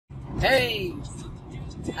হেই,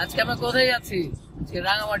 আজকে আমরা কোথায় যাচ্ছি? আজকে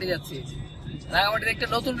রাঙামাটি যাচ্ছি। রাঙামাটিতে একটা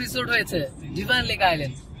নতুন রিসোর্ট হয়েছে, ডিভাইন লেক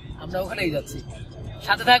আইল্যান্ড। আমরা ওখানেই যাচ্ছি,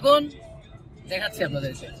 সাথে থাকুন, দেখাচ্ছি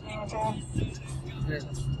আপনাদেরকে।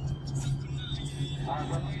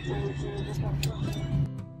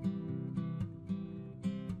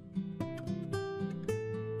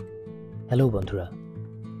 হ্যালো বন্ধুরা,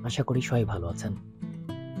 আশা করি সবাই ভালো আছেন।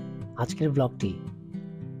 আজকের ব্লগটি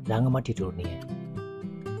রাঙামাটি ট্যুর নিয়ে।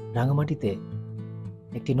 রাঙামাটিতে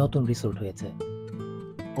একটি নতুন রিসোর্ট হয়েছে,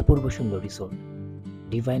 অপূর্ব সুন্দর resort,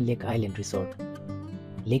 divine lake island resort.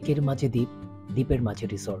 লেকের মাঝে দ্বীপ, দ্বীপের মাঝে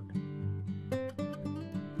রিসোর্ট।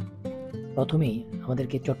 প্রথমেই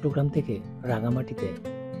আমাদেরকে চট্টগ্রাম থেকে রাঙামাটিতে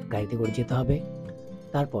গাড়িতে করে যেতে হবে,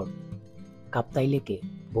 তারপর কাপ্তাই লেকে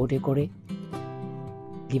বোটে করে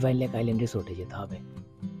ডিভাইন লেক আইল্যান্ড রিসোর্টে যেতে হবে।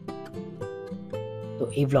 তো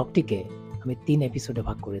এই ব্লগটিকে আমি 3 এপিসোডে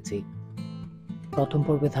ভাগ করেছি। প্রথম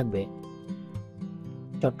পর্বে থাকবে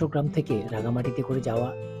চট্টগ্রাম থেকে রাঙামাটিতে করে যাওয়া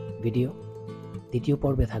ভিডিও, দ্বিতীয়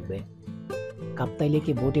পর্বে থাকবে কাপ্তাই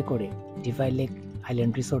লেকে বোটে করে ডিভাইন লেক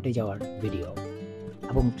আইল্যান্ড রিসোর্টে যাওয়ার ভিডিও,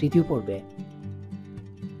 এবং তৃতীয় পর্বে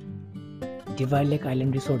ডিভাইন লেক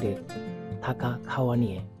আইল্যান্ড রিসোর্টে থাকা খাওয়া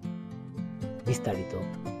নিয়ে বিস্তারিত।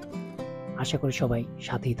 আশা করি সবাই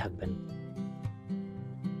সাথেই থাকবেন।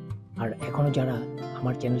 আর এখনো যারা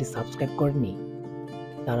আমার চ্যানেলটি সাবস্ক্রাইব করেননি,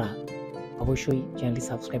 তারা অবশ্যই চ্যানেলটি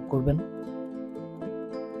সাবস্ক্রাইব করবেন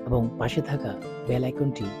এবং পাশে থাকা বেল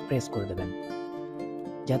আইকনটি প্রেস করে দেবেন,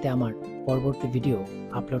 যাতে আমার পরবর্তী ভিডিও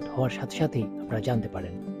আপলোড হওয়ার সাথে সাথেই আপনারা জানতে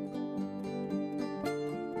পারেন।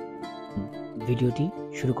 ভিডিওটি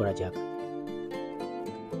শুরু করা যাক।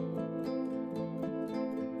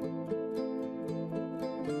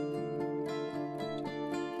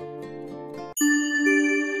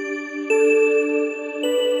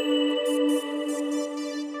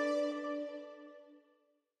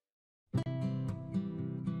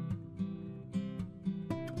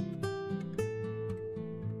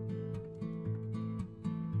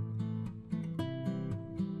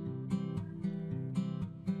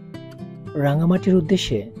 রাঙামাটির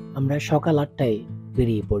উদ্দেশ্যে আমরা সকাল 8টায়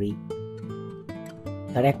বেরিয়ে পড়ি।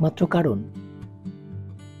 তার একমাত্র কারণ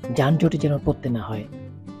যানজটে যেন পড়তে না হয়।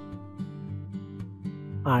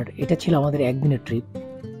 আর এটা ছিল আমাদের একদিনের ট্রিপ,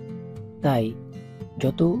 তাই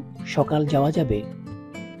যত সকাল যাওয়া যাবে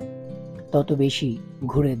তত বেশি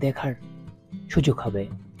ঘুরে দেখার সুযোগ হবে।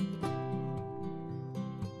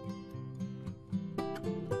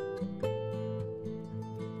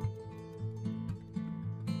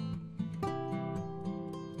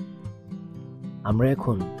 আমরা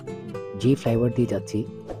এখন যে ফ্লাইওভার দিয়ে যাচ্ছি,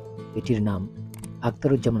 এটির নাম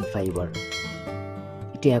আখতারুজ্জামান ফ্লাইওভার।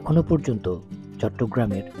 এটি এখনো পর্যন্ত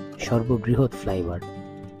চট্টগ্রামের সর্ববৃহৎ ফ্লাইওভার।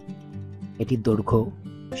 এটির দৈর্ঘ্য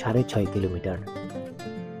 6.5 কিলোমিটার।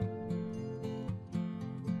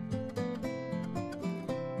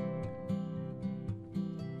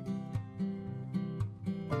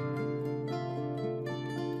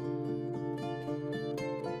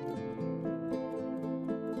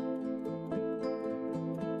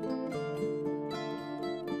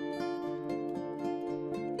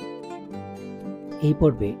 এই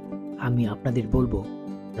পর্বে আমি আপনাদের বলবো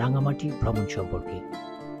রাঙামাটি ভ্রমণ সম্পর্কে।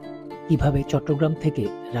 কিভাবে চট্টগ্রাম থেকে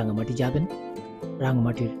রাঙামাটি যাবেন,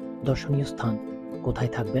 রাঙামাটির দর্শনীয় স্থান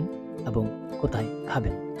কোথায় থাকবেন এবং কোথায়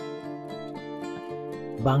খাবেন।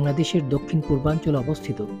 বাংলাদেশের দক্ষিণ পূর্বাঞ্চলে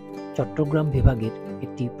অবস্থিত চট্টগ্রাম বিভাগের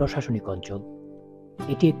একটি প্রশাসনিক অঞ্চল।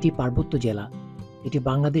 এটি একটি পার্বত্য জেলা। এটি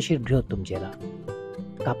বাংলাদেশের বৃহত্তম জেলা।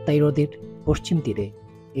 কাপ্তাই হ্রদের পশ্চিম তীরে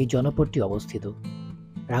এই জনপদটি অবস্থিত।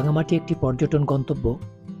 রাঙামাটি একটি পর্যটন গন্তব্য,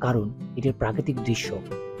 কারণ এটির প্রাকৃতিক দৃশ্য,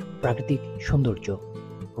 প্রাকৃতিক সৌন্দর্য,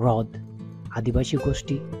 হ্রদ, আদিবাসী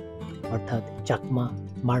গোষ্ঠী অর্থাৎ চাকমা,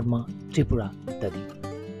 মারমা, ত্রিপুরা ইত্যাদি,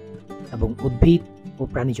 এবং উদ্ভিদ ও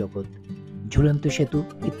প্রাণী জগৎ, ঝুলন্ত সেতু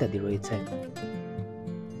ইত্যাদি রয়েছে।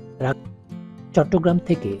 চট্টগ্রাম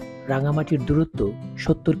থেকে রাঙামাটির দূরত্ব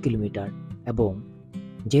 70 কিলোমিটার এবং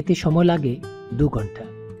যেতে সময় লাগে 2 ঘন্টা।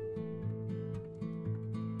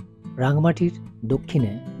 রাঙামাটির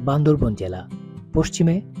দক্ষিণে বান্দরবন জেলা,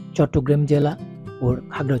 পশ্চিমে চট্টগ্রাম জেলা ও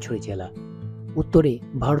খাগড়াছড়ি জেলা, উত্তরে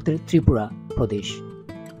ভারতের ত্রিপুরা প্রদেশ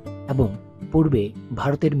এবং পূর্বে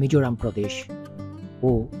ভারতের মিজোরাম প্রদেশ ও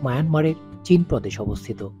মায়ানমারের চীন প্রদেশ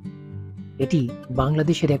অবস্থিত। এটি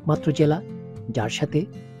বাংলাদেশের একমাত্র জেলা যার সাথে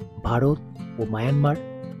ভারত ও মায়ানমার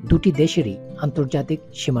দুটি দেশেরই আন্তর্জাতিক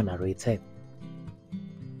সীমানা রয়েছে।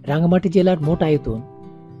 রাঙামাটি জেলার মোট আয়তন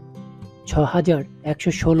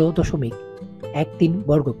 6116.13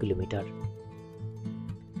 বর্গ কিলোমিটার।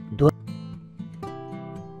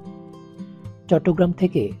 চট্টগ্রাম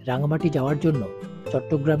থেকে রাঙামাটি যাওয়ার জন্য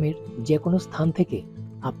চট্টগ্রামের যে কোনো স্থান থেকে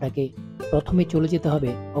আপনাকে প্রথমে চলে যেতে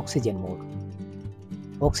হবে অক্সিজেন মোড়।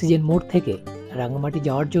 অক্সিজেন মোড় থেকে রাঙামাটি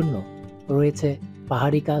যাওয়ার জন্য রয়েছে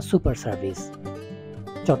পাহাড়িকা সুপার সার্ভিস।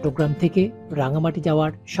 চট্টগ্রাম থেকে রাঙামাটি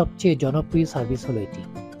যাওয়ার সবচেয়ে জনপ্রিয় সার্ভিস হলো এটি।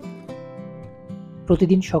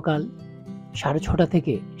 প্রতিদিন সকাল 6:30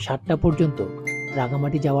 থেকে 7টা পর্যন্ত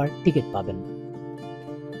রাঙামাটি যাওয়ার টিকিট পাবেন।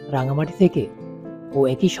 রাঙামাটি থেকে ও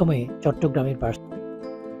একই সময়ে চট্টগ্রামের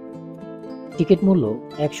টিকিট মূল্য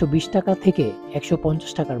 120 টাকা থেকে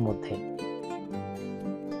 150 টাকার মধ্যে।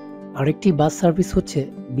 আরেকটি বাস সার্ভিস হচ্ছে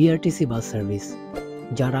বিআরটিসি বাস সার্ভিস,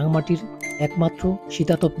 যা রাঙামাটির একমাত্র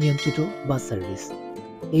শীতাতপ নিয়ন্ত্রিত বাস সার্ভিস।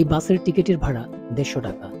 এই বাসের টিকিটের ভাড়া 150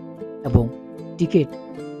 টাকা এবং টিকিট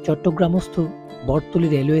চট্টগ্রামস্থ বটতলী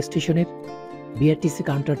রেলওয়ে স্টেশনের বিআরটিসি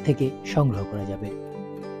কাউন্টার থেকে সংগ্রহ করা যাবে।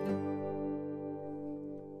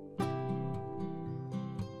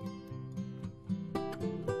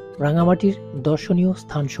 রাঙামাটির দর্শনীয়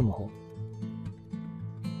স্থানসমূহ: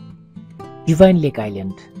 ডিভাইন লেক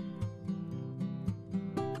আইল্যান্ড।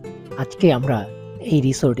 আজকে আমরা এই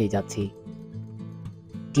রিসোর্টে যাচ্ছি।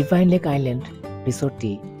 ডিভাইন লেক আইল্যান্ড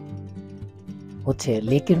রিসোর্টটি হচ্ছে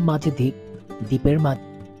লেকের মাঝে দ্বীপের মাঝে,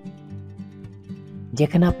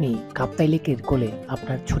 যেখানে আপনি কাপ্তাই লেকের কোলে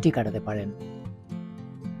আপনার ছুটি কাটাতে পারেন।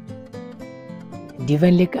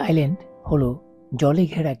 ডিভাইন লেক আইল্যান্ড হলো জলে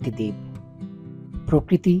ঘেরা একটি দ্বীপ,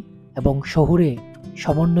 প্রকৃতি এবং শহুরে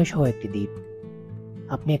সমন্বয় সহ একটি দ্বীপ।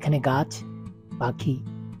 আপনি এখানে গাছ, পাখি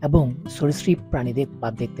এবং সরীসৃপ প্রাণীদের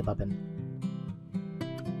দেখতে পাবেন।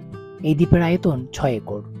 এই দ্বীপের আয়তন 6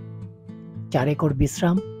 একর। 4 একর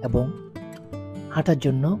বিশ্রাম এবং হাঁটার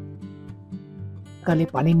জন্য কালে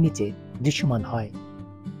পানির নিচে দৃশ্যমান হয়।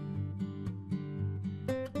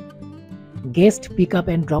 Guest pick up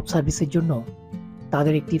and drop সার্ভিসের জন্য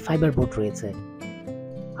তাদের একটি ফাইবার বোট রয়েছে।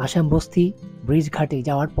 আসাম বস্তি ব্রিজ ঘাটে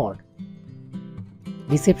যাওয়ার পর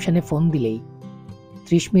রিসেপশনে ফোন দিলেই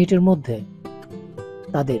 30 মিনিটের মধ্যে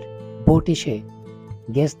তাদের বোট এসে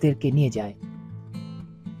গেস্টদেরকে নিয়ে যায়।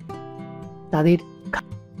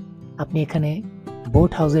 আপনি এখানে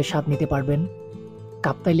বোট হাউসের স্বাদ নিতে পারবেন।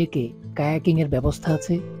 কাপ্তাই লেকে কায়াকিং এর ব্যবস্থা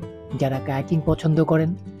আছে। যারা কায়াকিং পছন্দ করেন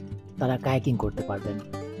তারা কায়াকিং করতে পারবেন,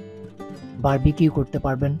 বারবিকিউ করতে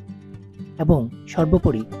পারবেন এবং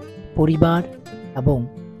সর্বোপরি পরিবার এবং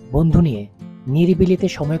বন্ধু নিয়ে নিরিবিলিতে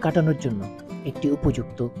সময় কাটানোর জন্য একটি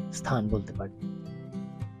উপযুক্ত স্থান বলতে পারেন।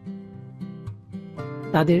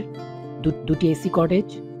 তাদের দুটি এসি কটেজ,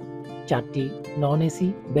 4টি non AC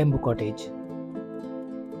bamboo cottage,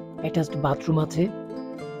 attached bathroom আছে,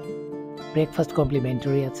 ব্রেকফাস্ট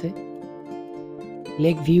কমপ্লিমেন্টারি আছে,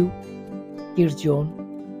 লেক ভিউ, কিডস জোন,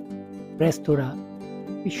 রেস্তোরাঁ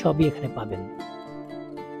সবই এখানে পাবেন।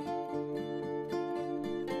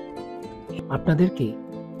 আপনাদেরকে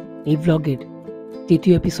এই ব্লগের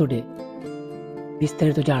 3য় এপিসোডে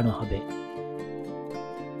বিস্তারিত জানানো হবে।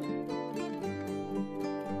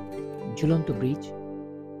 ঝুলন্ত ব্রিজ।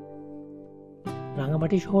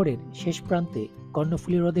 রাঙামাটি শহরের শেষ প্রান্তে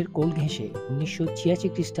কর্ণফুলী হ্রদের কোল ঘেঁষে 1986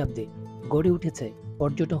 খ্রিস্টাব্দে গড়ে উঠেছে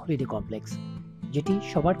পর্যটন হলিডে কমপ্লেক্স, যেটি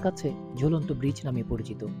সবার কাছে ঝুলন্ত ব্রিজ নামে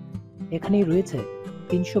পরিচিত। এখানেই রয়েছে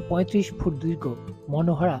 335 ফুট দীর্ঘ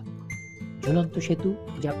মনোহারা ঝুলন্ত সেতু,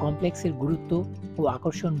 যা কমপ্লেক্সের গুরুত্ব ও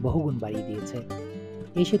আকর্ষণ বহুগুণ বাড়িয়ে দিয়েছে।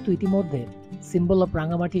 এই সেতু ইতিমধ্যে সিম্বল অফ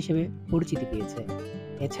রাঙামাটি হিসেবে পরিচিতি পেয়েছে।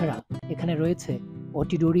 এছাড়া এখানে রয়েছে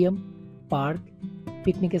auditorium, park,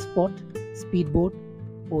 picnic spot, speed boat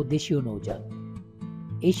ও দেশীয় নৌজা।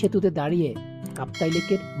 এই সেতুতে দাঁড়িয়ে কাপ্তাই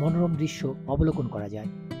লেকের মনোরম দৃশ্য অবলোকন করা যায়।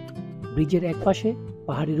 ব্রিজের একপাশে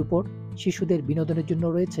পাহাড়ের উপর শিশুদের বিনোদনের জন্য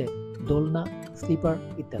রয়েছে দোলনা, স্লিপার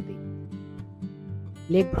ইত্যাদি।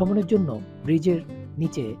 লেক ভ্রমণের জন্য ব্রিজের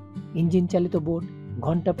নিচে ইঞ্জিন চালিত বোট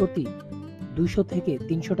ঘন্টা প্রতি 200 থেকে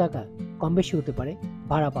 300 টাকা, কম বেশি হতে পারে,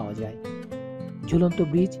 ভাড়া পাওয়া যায়। ঝুলন্ত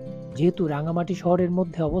ব্রিজ যেহেতু রাঙামাটি শহরের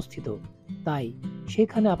মধ্যে অবস্থিত, তাই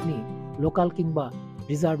সেখানে আপনি লোকাল কিংবা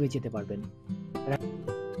রিজার্ভে যেতে পারবেন।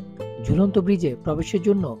 ঝুলন্ত ব্রিজে প্রবেশের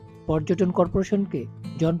জন্য পর্যটন কর্পোরেশনকে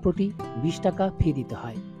জনপ্রতি 20 টাকা ফি দিতে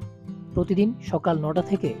হয়। প্রতিদিন সকাল 9টা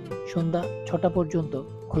থেকে সন্ধ্যা 6টা পর্যন্ত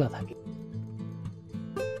খোলা থাকে।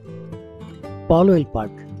 পলওয়েল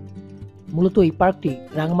পার্ক। মূলত এই পার্কটি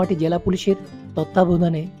রাঙামাটি জেলা পুলিশের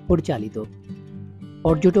তত্ত্বাবধানে পরিচালিত।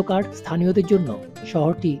 পর্যটক আর স্থানীয়দের জন্য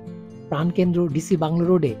শহরটি প্রাণকেন্দ্র ডিসি বাংলো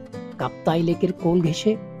রোডে কাপ্তাই লেকের কোল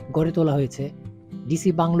ঘেঁষে গড়ে তোলা হয়েছে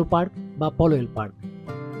ডিসি বাংলো পার্ক বা পলওয়েল পার্ক।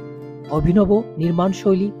 অভিনব নির্মাণ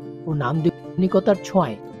শৈলী ও নান্দনিকতার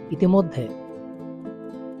ছোঁয়ায় ইতিমধ্যে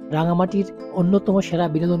রাঙামাটির অন্যতম সেরা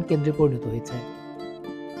বিনোদন কেন্দ্রে পরিণত হয়েছে।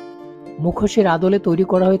 মুখোশের আদলে তৈরি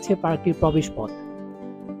করা হয়েছে পার্কটির প্রবেশ পথ।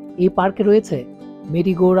 এই পার্কে রয়েছে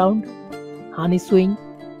মেরি গো রাউন্ড, হানি swing,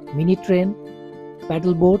 mini train,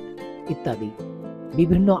 pedal boat ইত্যাদি।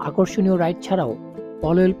 বিভিন্ন আকর্ষণীয় রাইড ছাড়াও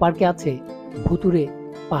পলওয়েল পার্কে আছে ভুতুরে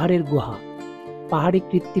পাহাড়ের গুহা, পাহাড়ি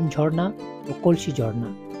কৃত্রিম ঝর্ণা ও কলসি ঝর্ণা,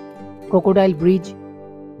 ক্রোকোডাইল ব্রিজ,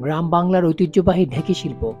 গ্রাম বাংলার ঐতিহ্যবাহী ঢেঁকি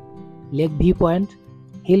শিল্প, lake view point,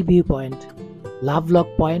 hill view point, love lock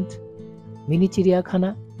point, mini চিড়িয়াখানা,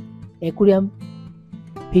 aquarium,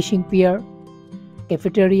 fishing peer,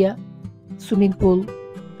 cafeteria, swimming pool,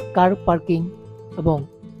 car parking এবং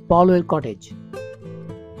পলওয়েল কটেজ।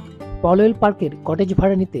 পলওয়েল পার্কের কটেজ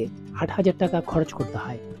ভাড়া নিতে ৮,০০০ টাকা খরচ করতে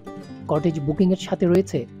হয়। কটেজ বুকিংয়ের সাথে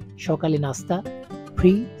রয়েছে সকালে নাস্তা,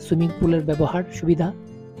 ফ্রি সুইমিং পুলের ব্যবহার সুবিধা,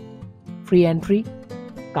 free entry,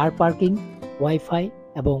 car parking, wifi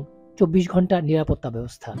এবং ২৪ ঘন্টা নিরাপত্তা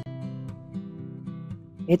ব্যবস্থা।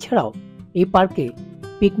 এছাড়াও এই পার্কে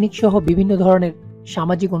পিকনিক সহ বিভিন্ন ধরনের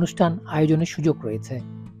সামাজিক অনুষ্ঠান আয়োজনের সুযোগ রয়েছে।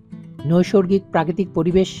 নৈসর্গিক প্রাকৃতিক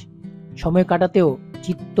পরিবেশ সময় কাটাতেও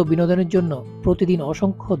চিত্ত বিনোদনের জন্য প্রতিদিন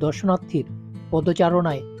অসংখ্য দর্শনার্থীর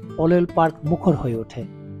পদচারণায় পলওয়েল পার্ক মুখর হয়ে ওঠে।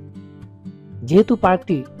 যেহেতু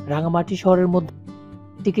পার্কটি রাঙামাটি শহরের মধ্যে,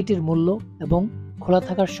 টিকিটের মূল্য এবং খোলা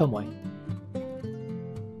থাকার সময়।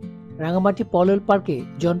 রাঙামাটি পলওয়েল পার্কে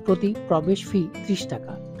জনপ্রতি প্রবেশ ফি ৩০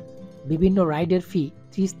 টাকা, বিভিন্ন রাইডের ফি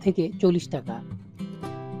 ৩০ থেকে ৪০ টাকা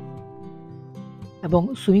এবং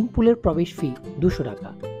সুইমিং পুলের প্রবেশ ফি ২০০ টাকা।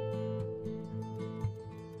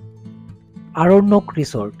 আরণ্যক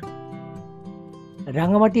রিসোর্ট।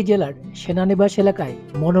 রাঙামাটি জেলার সেনানিবাস এলাকায়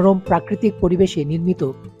মনোরম প্রাকৃতিক পরিবেশে নির্মিত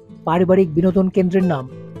পারিবারিক বিনোদন কেন্দ্রের নাম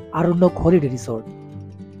আরণ্যক হলিডে রিসোর্ট,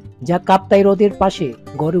 যা কাপ্তাই হ্রদের পাশে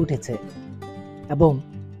গড়ে উঠেছে এবং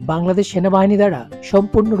বাংলাদেশ সেনাবাহিনী দ্বারা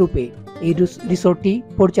সম্পূর্ণরূপে এই রিসোর্টটি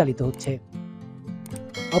পরিচালিত হচ্ছে।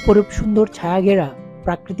 অপরূপ সুন্দর ছায়াঘেরা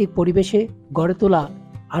প্রাকৃতিক পরিবেশে গড়ে তোলা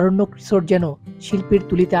আরণ্যক রিসোর্ট যেন শিল্পীর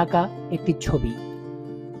তুলিতে আঁকা একটি ছবি।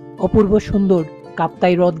 অপূর্ব সুন্দর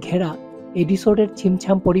কাপ্তাই হ্রদ ঘেরা এই রিসোর্টের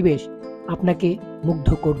ছিমছাম পরিবেশ আপনাকে মুগ্ধ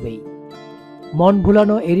করবেই। মন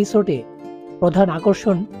ভুলানো এই রিসোর্টে প্রধান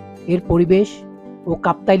আকর্ষণ এর পরিবেশ ও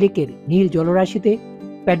কাপ্তাই লেকের নীল জলরাশিতে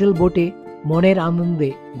প্যাডেল বোটে মনের আনন্দে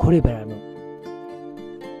ঘুরে বেড়ানো।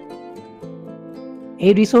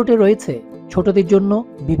 এই রিসোর্টে রয়েছে ছোটদের জন্য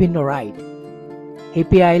বিভিন্ন ride,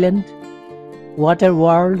 happy island, water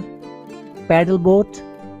world, pedal boat,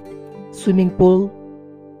 swimming pool,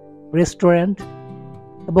 restaurant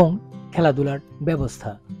এবং খেলাধুলার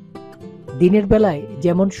ব্যবস্থা। দিনের বেলায়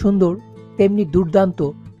যেমন সুন্দর তেমনি দুর্দান্ত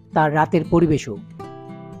তার রাতের পরিবেশও।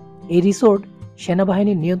 এই রিসোর্ট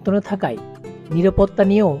সেনাবাহিনীর নিয়ন্ত্রণে থাকায় নিরাপত্তা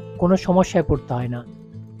নিয়েও কোনো সমস্যায় পড়তে হয় না।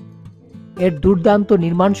 এর দুর্দান্ত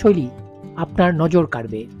নির্মাণশৈলী আপনার নজর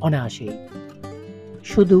কাড়বে অনায়াসেই।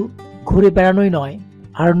 শুধু ঘুরে বেড়ানোই নয়,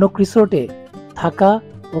 আরণ্যক রিসোর্টে থাকা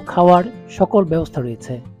ও খাওয়ার সকল ব্যবস্থা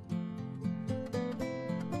রয়েছে।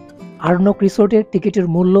 আরণ্যক রিসোর্টের টিকিটের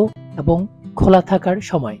মূল্য এবং খোলা থাকার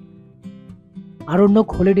সময়। আরণ্যক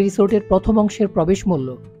হলিডে রিসোর্টের প্রথম অংশের প্রবেশ মূল্য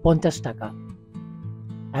 ৫০ টাকা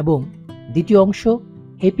এবং দ্বিতীয় অংশ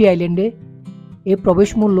হ্যাপি আইল্যান্ডে এর প্রবেশ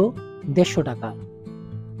মূল্য ১৫০ টাকা।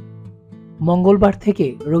 মঙ্গলবার থেকে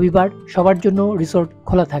রবিবার সবার জন্য রিসোর্ট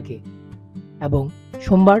খোলা থাকে এবং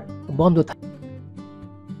সোমবার বন্ধ থাকে।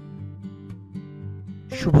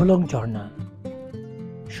 শুভলং ঝর্ণা।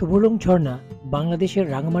 শুভলং ঝর্ণা বাংলাদেশের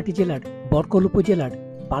রাঙামাটি জেলার বরকল উপজেলার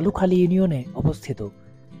বালুখালী ইউনিয়নে অবস্থিত।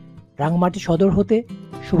 রাঙামাটি সদর হতে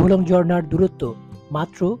শুভলং ঝর্ণার দূরত্ব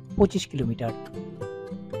মাত্র ২৫ কিলোমিটার।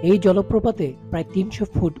 এই জলপ্রপাতে প্রায় ৩০০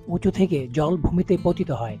 ফুট উঁচু থেকে জল ভূমিতে পতিত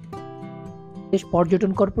হয়। দেশ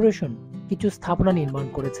পর্যটন কর্পোরেশন কিছু স্থাপনা নির্মাণ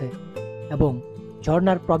করেছে এবং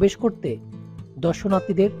ঝর্ণার প্রবেশ করতে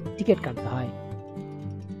দর্শনার্থীদের টিকিট কাটতে হয়।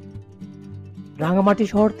 রাঙামাটি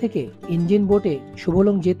শহর থেকে ইঞ্জিন বোটে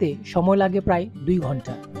শুভলং যেতে সময় লাগে প্রায় ২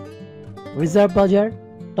 ঘন্টা। রিজার্ভ বাজার,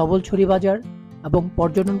 তবলছড়ি বাজার এবং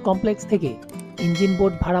পর্যটন কমপ্লেক্স থেকে ইঞ্জিন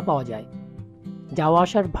বোট ভাড়া পাওয়া যায়। যাওয়া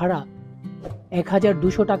আসার ভাড়া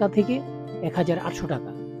 ১,২০০ টাকা থেকে ১,৮০০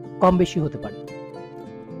 টাকা, কম বেশি হতে পারে।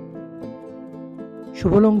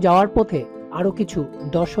 শুভলং যাওয়ার পথে আরো কিছু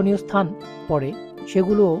দর্শনীয় স্থান পড়ে,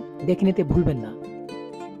 সেগুলোও দেখে নিতে ভুলবেন না।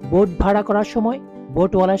 বোট ভাড়া করার সময়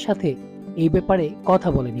বোটওয়ালার সাথে এই ব্যাপারে কথা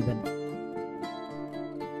বলে নেবেন।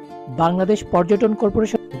 বাংলাদেশ পর্যটন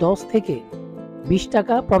কর্পোরেশন ১০ থেকে ২০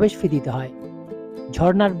 টাকা প্রবেশ ফি দিতে হয়।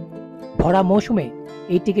 ঝর্ণার ভরা মৌসুমে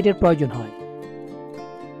এই টিকিটের প্রয়োজন হয়।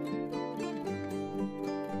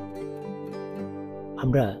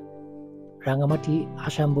 আমরা রাঙামাটি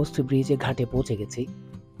আসাম বস্তু ব্রিজে ঘাটে পৌঁছে গেছি।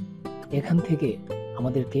 এখান থেকে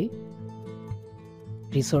আমাদেরকে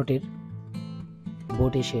রিসোর্টের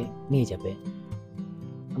বোট এসে নিয়ে যাবে।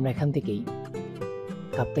 আমরা এখান থেকেই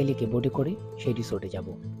কাপ্তাই লেকে বোটে করে সেই রিসোর্টে যাব।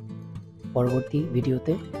 পরবর্তী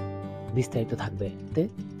ভিডিওতে বিস্তারিত থাকবে।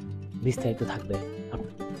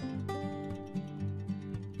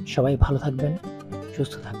 সবাই ভালো থাকবেন,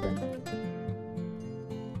 সুস্থ থাকবেন।